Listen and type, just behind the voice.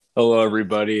Hello,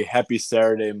 everybody. Happy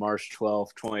Saturday, March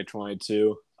 12th,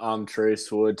 2022. I'm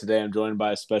Trace Wood. Today I'm joined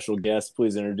by a special guest.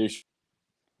 Please introduce you.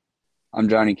 I'm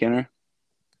Johnny Kinter,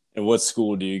 And what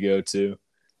school do you go to?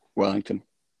 Wellington,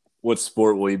 What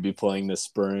sport will you be playing this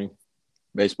spring?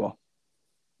 baseball.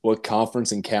 What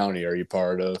conference and county are you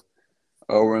part of?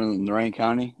 Oh, we're in Lorraine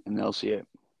County in the LC8.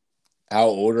 How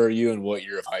old are you and what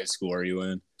year of high school are you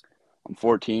in? I'm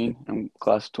 14. I'm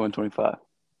class of 2025.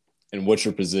 And what's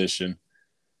your position?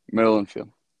 Middle infield.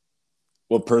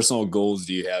 What personal goals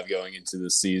do you have going into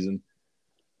this season?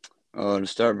 To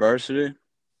start varsity,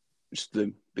 just to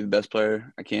be the best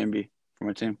player I can be for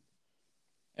my team.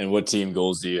 And what team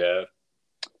goals do you have?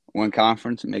 Win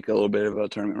conference and make a little bit of a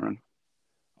tournament run.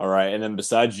 All right. And then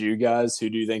besides you guys, who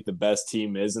do you think the best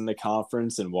team is in the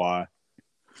conference and why?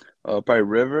 Probably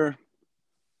River,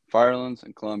 Firelands,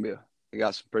 and Columbia. They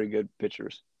got some pretty good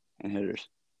pitchers and hitters.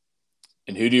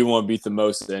 And who do you want to beat the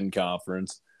most in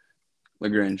conference?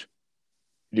 LaGrange.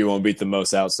 Do you want to beat the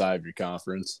most outside of your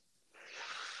conference?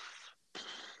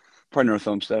 Probably North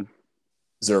Homestead.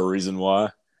 Is there a reason why?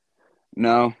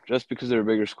 No, just because they're a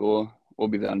bigger school, we'll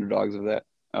be the underdogs of that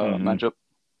Mm-hmm. matchup.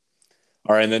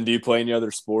 All right, and then do you play any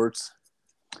other sports?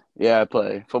 Yeah, I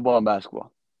play football and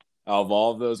basketball. Out of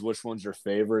all of those, which one's your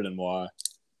favorite and why?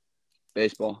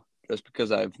 Baseball, just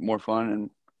because I have more fun and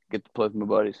get to play with my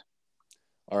buddies.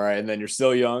 All right, and then you're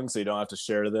still young, so you don't have to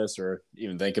share this or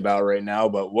even think about it right now.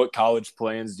 But what college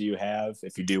plans do you have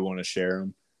if you do want to share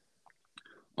them?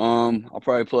 I'll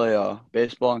probably play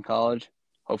baseball in college.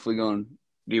 Hopefully, going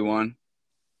D1.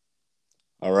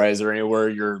 All right, is there anywhere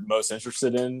you're most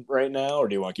interested in right now, or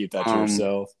do you want to keep that to Um,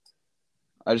 yourself?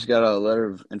 I just got a letter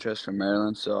of interest from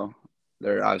Maryland, so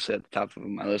they're obviously at the top of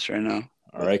my list right now.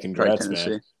 All But right, probably congrats, man.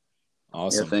 Tennessee. Yeah,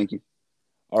 Awesome. thank you.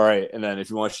 All right, and then if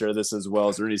you want to share this as well,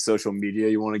 is there any social media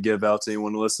you want to give out to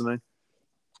anyone listening?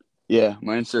 Yeah,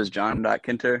 my Insta is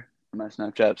john.kinter. My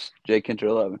Snapchat's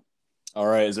jkinter11. All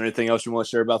right, is there anything else you want to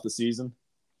share about the season?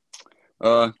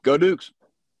 Go Dukes.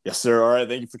 Yes, sir. All right,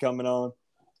 thank you for coming on.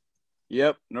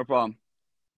 Yep, no problem.